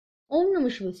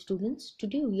Namaskar students.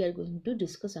 Today we are going to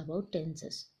discuss about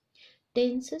tenses.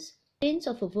 Tense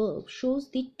of a verb shows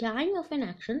the time of an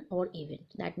action or event.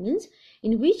 That means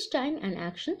in which time an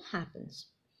action happens.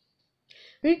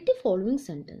 Read the following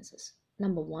sentences.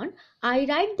 Number 1. I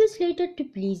write this letter to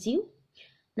please you.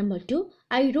 Number 2.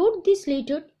 I wrote this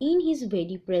letter in his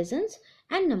very presence.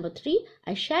 And number 3.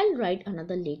 I shall write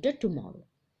another letter tomorrow.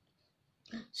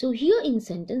 So here in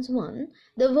sentence 1,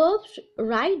 the verb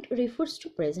write refers to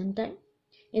present time.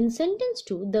 In sentence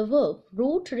 2, the verb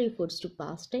wrote refers to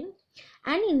past time.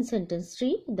 And in sentence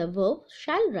 3, the verb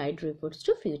shall write refers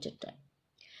to future time.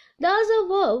 Thus, a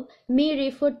verb may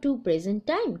refer to present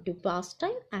time, to past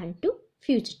time and to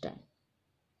future time.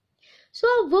 So,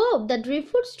 a verb that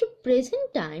refers to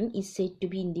present time is said to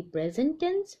be in the present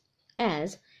tense,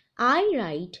 as I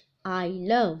write, I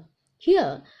love.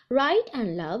 Here, write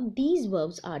and love, these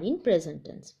verbs are in present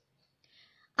tense.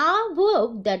 A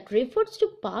verb that refers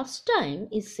to past time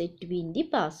is said to be in the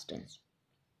past tense,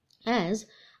 as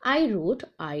I wrote,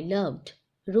 I loved.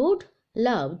 Wrote,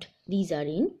 loved, these are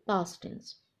in past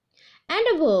tense. And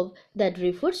a verb that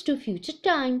refers to future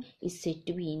time is said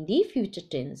to be in the future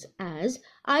tense, as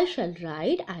I shall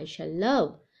write, I shall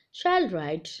love. Shall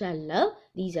write, shall love,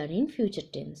 these are in future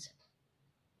tense.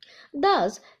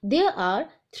 Thus, there are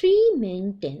three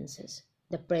main tenses: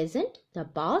 the present, the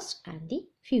past and the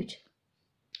future.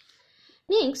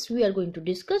 Next, we are going to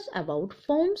discuss about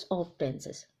forms of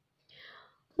tenses.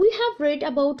 We have read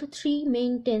about three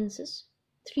main tenses,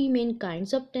 three main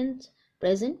kinds of tense: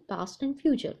 present, past and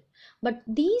future. But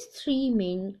these three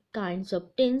main kinds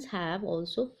of tense have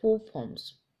also four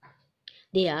forms.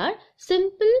 They are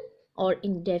simple or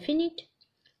indefinite.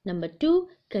 Number 2,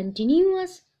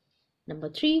 continuous. Number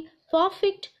 3,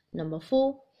 perfect. Number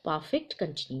 4, perfect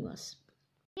continuous.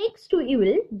 Next, we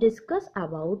will discuss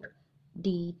about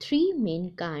the three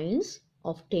main kinds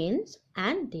of tense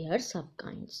and their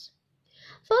subkinds.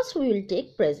 First, we will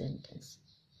take present tense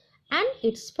and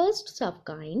its first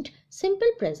subkind, simple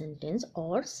present tense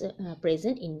or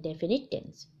present indefinite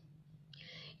tense.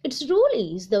 Its rule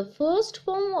is the first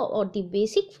form or the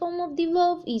basic form of the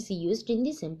verb is used in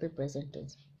the simple present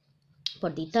tense. For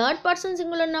the third person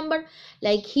singular number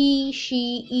like he,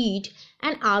 she, it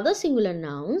and other singular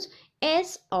nouns,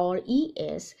 s or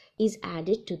es is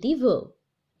added to the verb.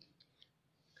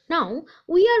 Now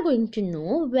we are going to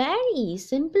know where is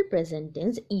simple present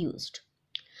tense used.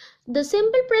 The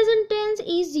simple present tense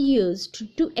is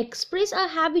used to express a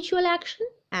habitual action,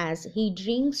 as he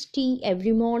drinks tea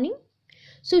every morning.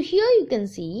 So here you can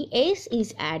see s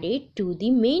is added to the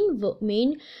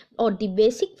main or the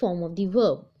basic form of the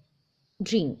verb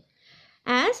drink,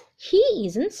 as he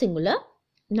is in singular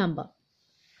number.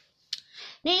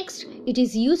 Next, it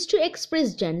is used to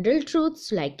express general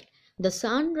truths like the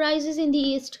sun rises in the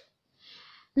east.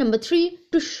 Number 3,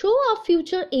 to show a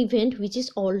future event which is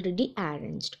already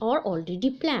arranged or already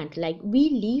planned, like we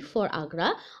leave for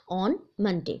Agra on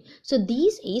Monday. So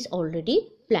this is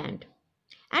already planned.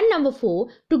 And number 4,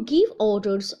 to give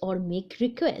orders or make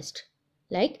request,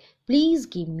 like please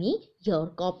give me your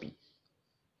copy.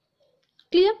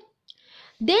 Clear?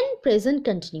 Then present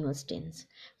continuous tense.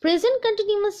 Present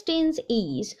continuous tense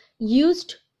is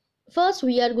used. First,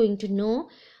 we are going to know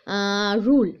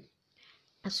rule.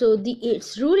 So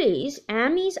its rule is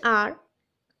am is are.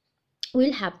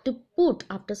 We'll have to put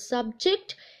after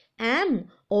subject am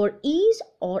or is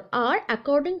or are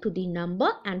according to the number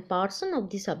and person of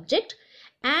the subject,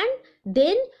 and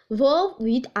then verb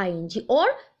with ing or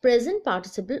present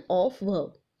participle of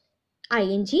verb.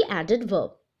 Ing added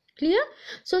verb. Clear?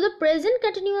 So the present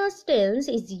continuous tense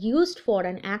is used for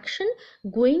an action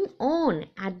going on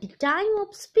at the time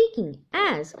of speaking,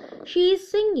 as she is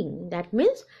singing. That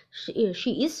means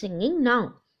she is singing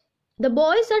now. The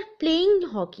boys are playing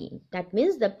hockey. That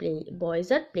means the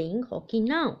boys are playing hockey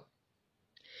now.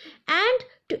 And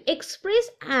to express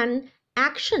an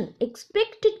action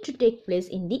expected to take place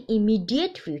in the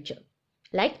immediate future,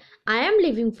 like I am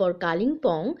leaving for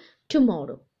Kalimpong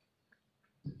tomorrow.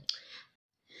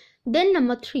 Then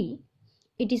number 3,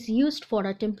 it is used for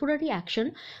a temporary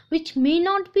action which may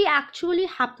not be actually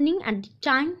happening at the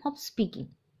time of speaking,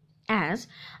 as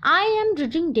I am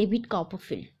reading David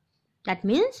Copperfield. That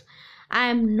means I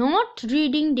am not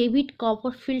reading David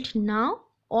Copperfield now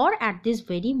or at this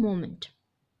very moment.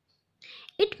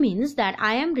 It means that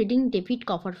I am reading David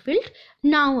Copperfield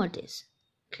nowadays.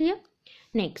 Clear?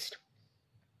 Next,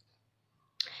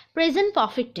 present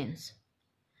perfect tense.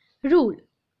 Rule: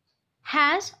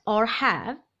 has or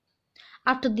have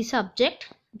after the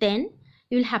subject, then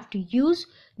you will have to use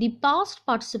the past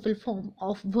participle form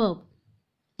of verb,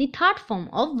 the third form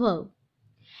of verb.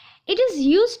 It is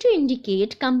used to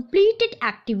indicate completed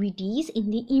activities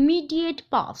in the immediate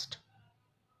past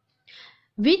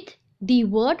with the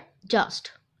word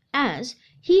just, as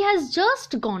he has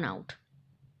just gone out,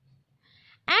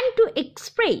 and to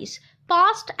express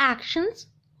past actions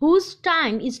whose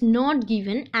time is not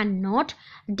given and not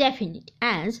definite,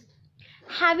 as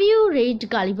have you read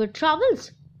Gulliver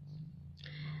Travels?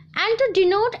 And to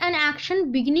denote an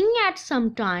action beginning at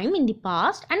some time in the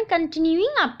past and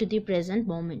continuing up to the present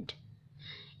moment.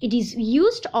 It is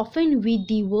used often with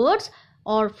the words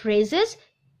or phrases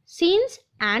since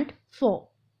and for,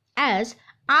 as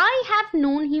I have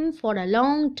known him for a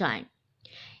long time.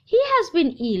 He has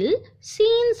been ill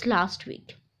since last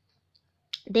week.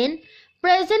 Then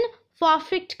present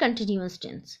perfect continuous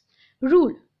tense.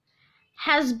 Rule: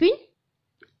 has been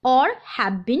or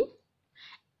have been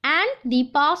and the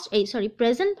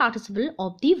present participle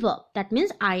of the verb, that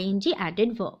means ing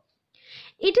added verb.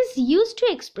 It is used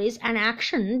to express an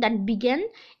action that began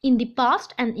in the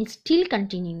past and is still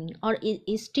continuing or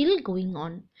is still going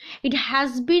on. It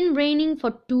has been raining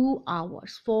for 2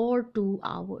 hours. For 2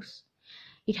 hours.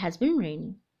 It has been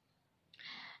raining.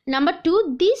 Number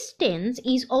 2, this tense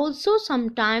is also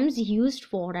sometimes used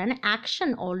for an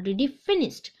action already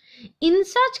finished. In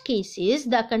such cases,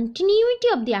 the continuity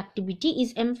of the activity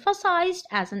is emphasized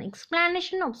as an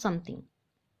explanation of something.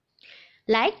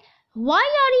 Like, why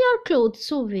are your clothes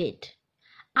so wet?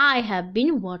 I have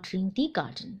been watering the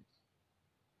garden.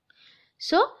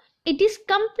 So, it is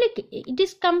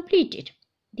completed.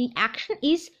 The action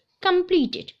is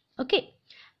completed. Okay.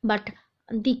 But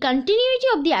the continuity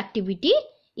of the activity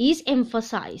is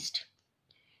emphasized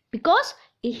because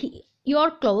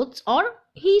your clothes or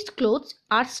his clothes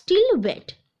are still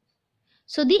wet.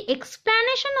 So the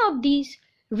explanation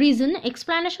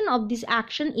of this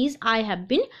action is I have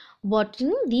been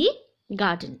watering the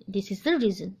garden. This is the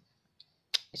reason.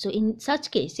 So in such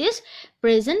cases,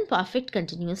 present perfect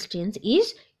continuous tense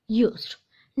is used.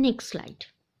 Next slide.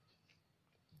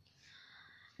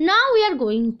 Now we are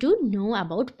going to know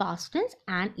about past tense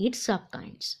and its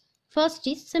subkinds. First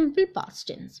is simple past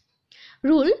tense.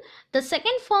 Rule: the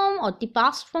second form or the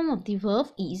past form of the verb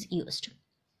is used.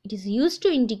 It is used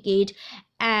to indicate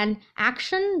an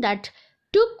action that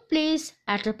took place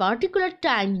at a particular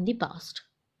time in the past.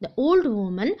 The old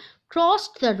woman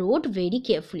crossed the road very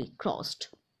carefully. Crossed.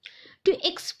 To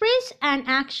express an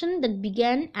action that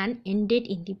began and ended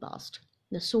in the past.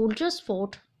 The soldiers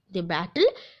fought the battle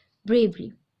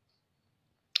bravely.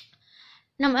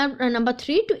 Number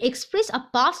 3, to express a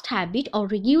past habit or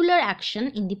regular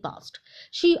action in the past.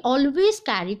 She always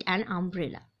carried an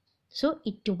umbrella. So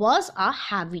it was a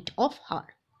habit of her.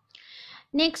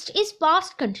 Next is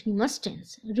past continuous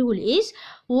tense. Rule is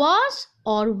was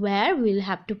or were will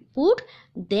have to put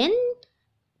then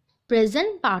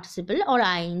present participle or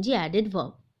ing added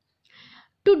verb.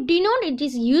 To denote, it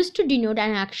is used to denote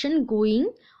an action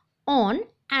going on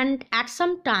and at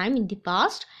some time in the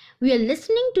past. We are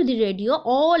listening to the radio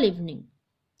all evening.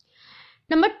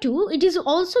 Number 2, it is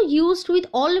also used with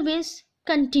always,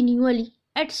 continually,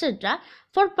 etc.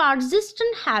 for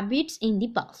persistent habits in the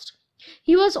past.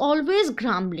 He was always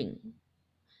grumbling.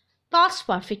 Past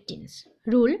perfect tense.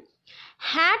 Rule: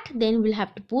 had then will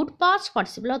have to put past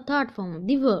participle or third form of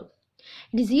the verb.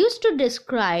 It is used to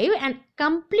describe an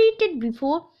completed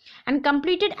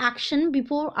action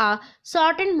before a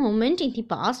certain moment in the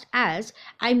past, as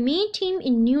I met him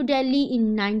in New Delhi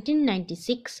in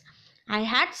 1996. I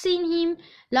had seen him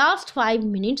last 5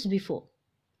 minutes before.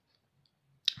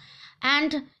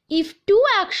 And if two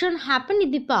actions happened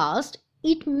in the past,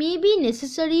 it may be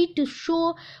necessary to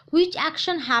show which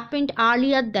action happened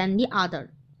earlier than the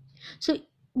other. So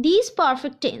this past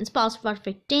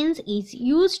perfect tense is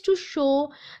used to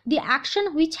show the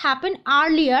action which happened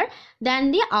earlier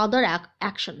than the other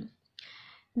action.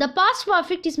 The past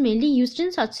perfect is mainly used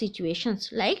in such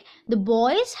situations like the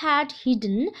boys had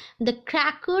hidden the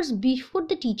crackers before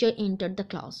the teacher entered the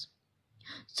class.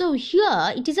 So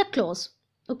here it is a clause.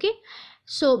 Okay.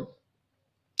 So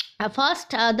first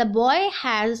the boy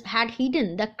had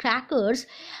hidden the crackers.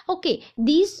 Okay,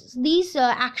 these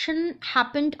action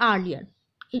happened earlier.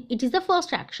 It is the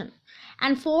first action,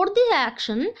 and for the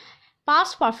action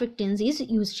past perfect tense is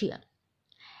used here.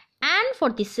 And for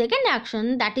the second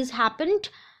action that is happened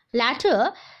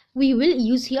later, we will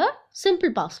use here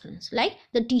simple past tense like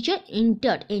the teacher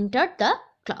entered the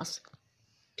class.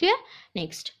 Clear?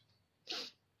 Next,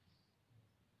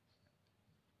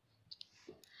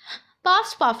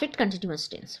 past perfect continuous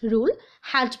tense. Rule: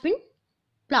 has been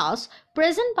plus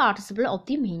present participle of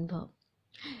the main verb.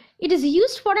 It is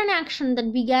used for an action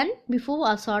that began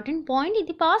before a certain point in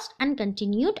the past and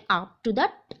continued up to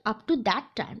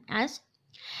that time. As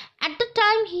at the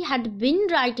time he had been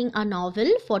writing a novel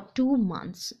for 2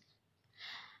 months.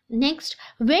 Next,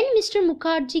 when Mr.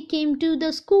 Mukherjee came to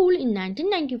the school in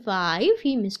 1995,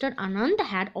 Mr. Anand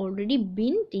had already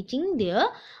been teaching there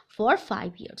for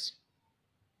 5 years.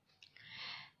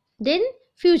 Then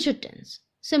future tense.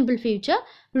 Simple future.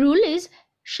 Rule is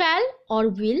shall or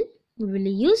will. We will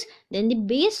use then the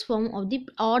base form of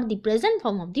the present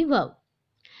form of the verb.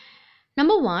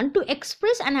 Number 1, to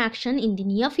express an action in the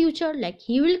near future, like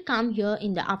he will come here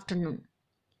in the afternoon.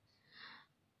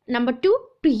 Number 2,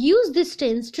 to use this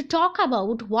tense to talk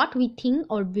about what we think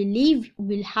or believe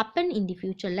will happen in the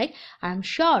future, like I am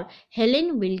sure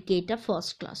Helen will get a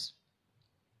first class.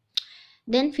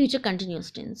 Then future continuous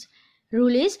tense.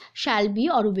 Rule is shall be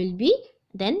or will be,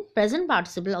 then present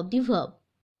participle of the verb.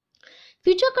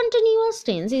 Future continuous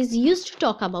tense is used to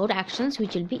talk about actions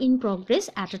which will be in progress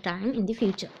at a time in the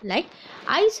future, like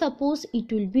I suppose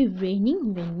it will be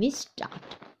raining when we start.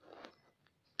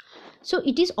 So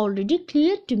it is already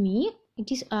clear to me.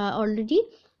 It is already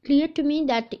clear to me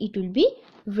that it will be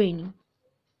raining.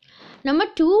 Number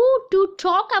 2, to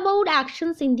talk about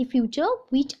actions in the future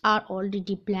which are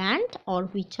already planned or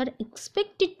which are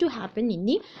expected to happen in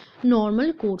the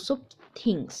normal course of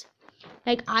things.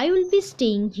 Like I will be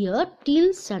staying here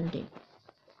till Sunday.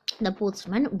 The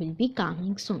postman will be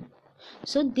coming soon.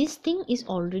 So this thing is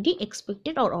already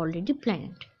expected or already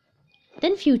planned.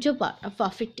 Then future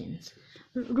perfect tense.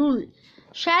 Rule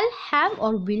shall have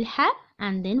or will have,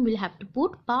 and then we'll have to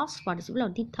put past participle or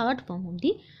the third form of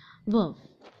the verb.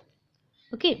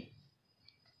 Okay.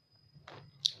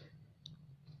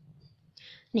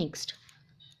 Next.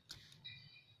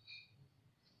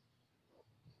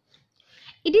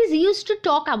 It is used to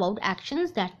talk about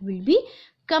actions that will be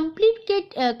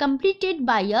completed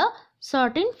by a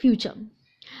certain future.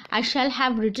 I shall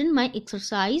have written my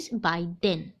exercise by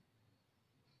then.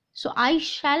 So I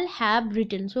shall have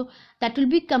written. So that will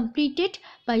be completed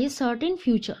by a certain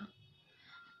future.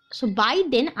 So by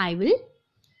then I will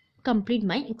complete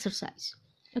my exercise.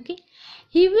 Okay.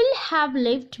 He will have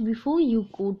left before you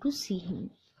go to see him.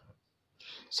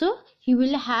 So he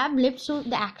will have left. So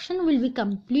the action will be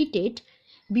completed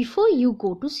before you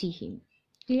go to see him.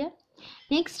 Clear?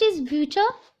 Next is future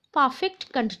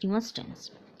perfect continuous tense.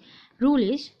 Rule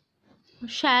is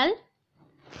shall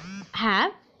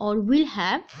have or will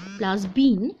have plus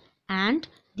been and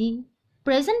the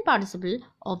present participle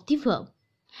of the verb.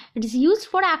 It is used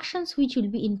for actions which will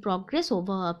be in progress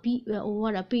over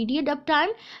a period of time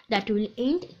that will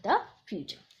end in the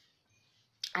future.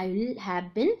 I will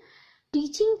have been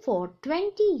teaching for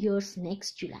 20 years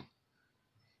next July.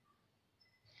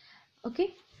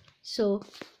 Okay, so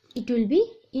it will be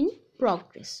in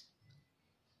progress.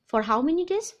 For how many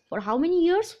days? For how many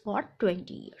years? For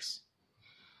 20 years.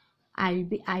 I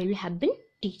will have been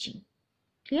teaching.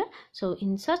 Clear? So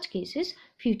in such cases,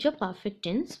 future perfect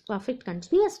tense, perfect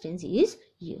continuous tense is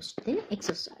used. Then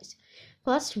exercise.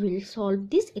 First, we'll solve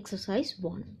this exercise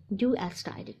 1. Do as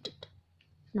directed.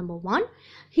 Number 1,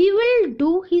 he will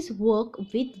do his work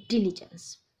with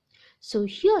diligence. So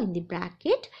here in the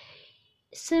bracket,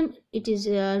 it is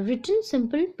written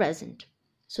simple present.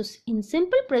 So in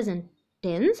simple present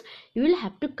tense, you will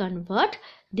have to convert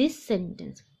this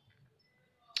sentence.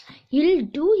 He will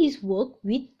do his work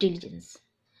with diligence.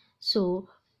 So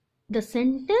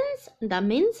the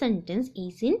main sentence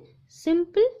is in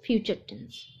simple future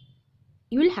tense.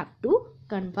 You will have to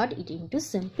convert it into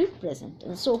simple present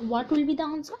tense. So what will be the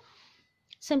answer?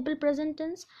 Simple present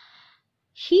tense.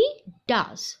 He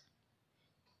does.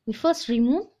 We first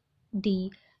remove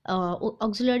the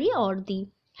auxiliary or the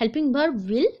helping verb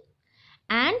will,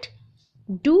 and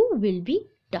do will be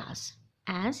does,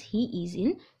 as he is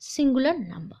in singular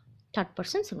number, third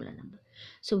person singular number.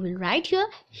 So we'll write here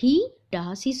he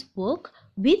does his work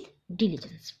with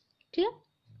diligence. Clear?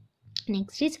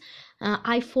 Next is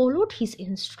I followed his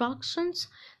instructions.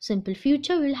 Simple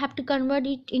future, we'll have to convert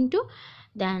it into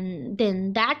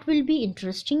then that will be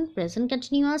interesting present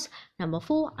continuous. Number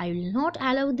 4, I will not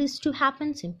allow this to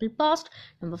happen. Simple past.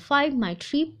 Number 5, my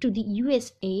trip to the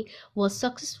USA was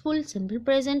successful. Simple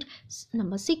present.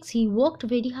 Number 6, he worked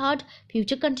very hard.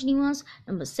 Future continuous.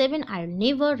 Number 7, I will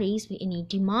never raise any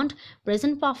demand.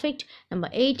 Present perfect. Number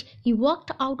 8, he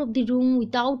walked out of the room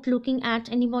without looking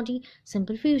at anybody.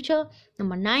 Simple future.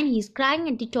 Number 9, he is crying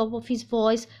at the top of his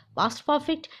voice. Past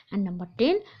perfect. And number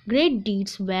 10, great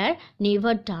deeds were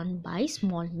never done by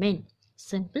small men.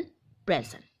 Simple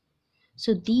present.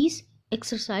 So these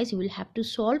exercise you will have to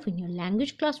solve in your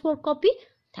language class work copy.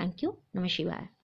 Thank you. Namah Shivaya.